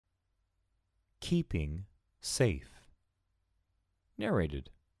Keeping Safe. Narrated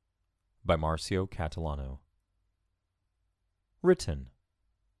by Marcio Catalano. Written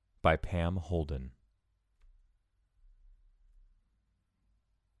by Pam Holden.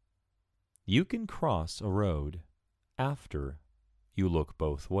 You can cross a road after you look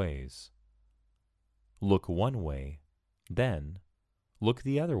both ways. Look one way, then look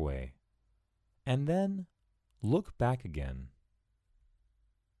the other way, and then look back again.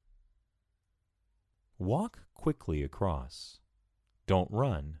 Walk quickly across. Don't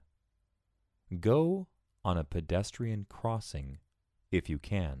run. Go on a pedestrian crossing if you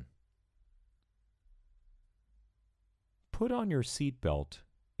can. Put on your seatbelt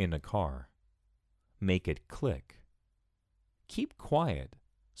in a car. Make it click. Keep quiet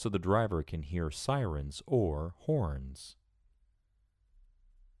so the driver can hear sirens or horns.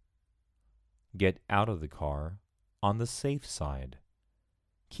 Get out of the car on the safe side.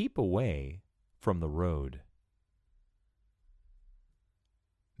 Keep away from the road.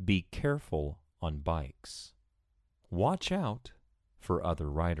 Be careful on bikes. Watch out for other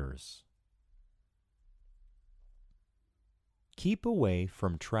riders. Keep away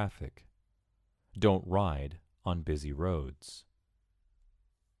from traffic. Don't ride on busy roads.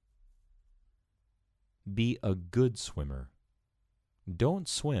 Be a good swimmer. Don't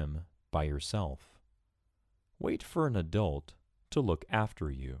swim by yourself. Wait for an adult to look after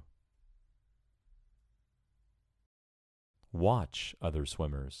you. Watch other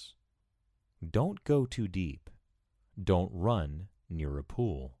swimmers. Don't go too deep. Don't run near a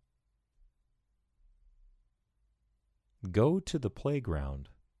pool. Go to the playground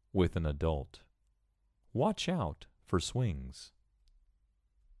with an adult. Watch out for swings.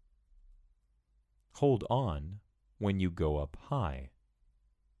 Hold on when you go up high.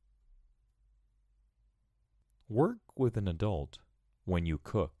 Work with an adult when you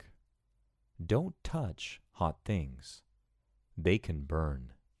cook. Don't touch hot things. They can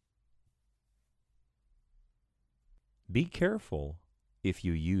burn. Be careful if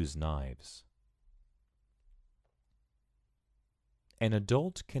you use knives. An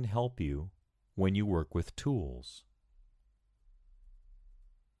adult can help you when you work with tools.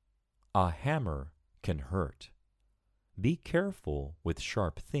 A hammer can hurt. Be careful with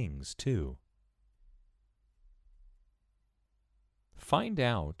sharp things too. Find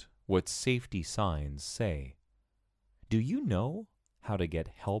out what safety signs say. Do you know how to get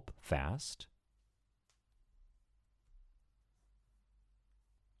help fast?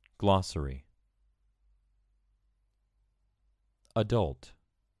 Glossary. Adult.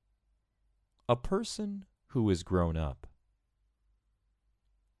 A person who is grown up.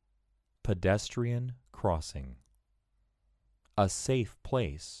 Pedestrian crossing. A safe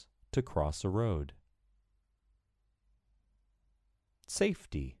place to cross a road.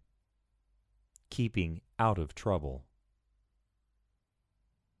 Safety. Keeping out of trouble.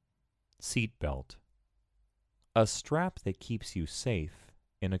 Seatbelt. A strap that keeps you safe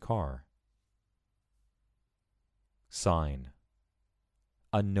in a car. Sign.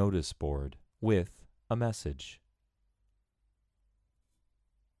 A notice board with a message.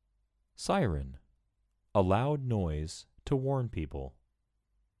 Siren. A loud noise to warn people.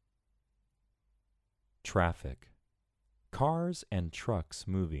 Traffic. Cars and trucks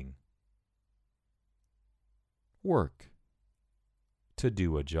moving. Work. To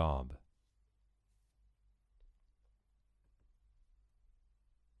do a job.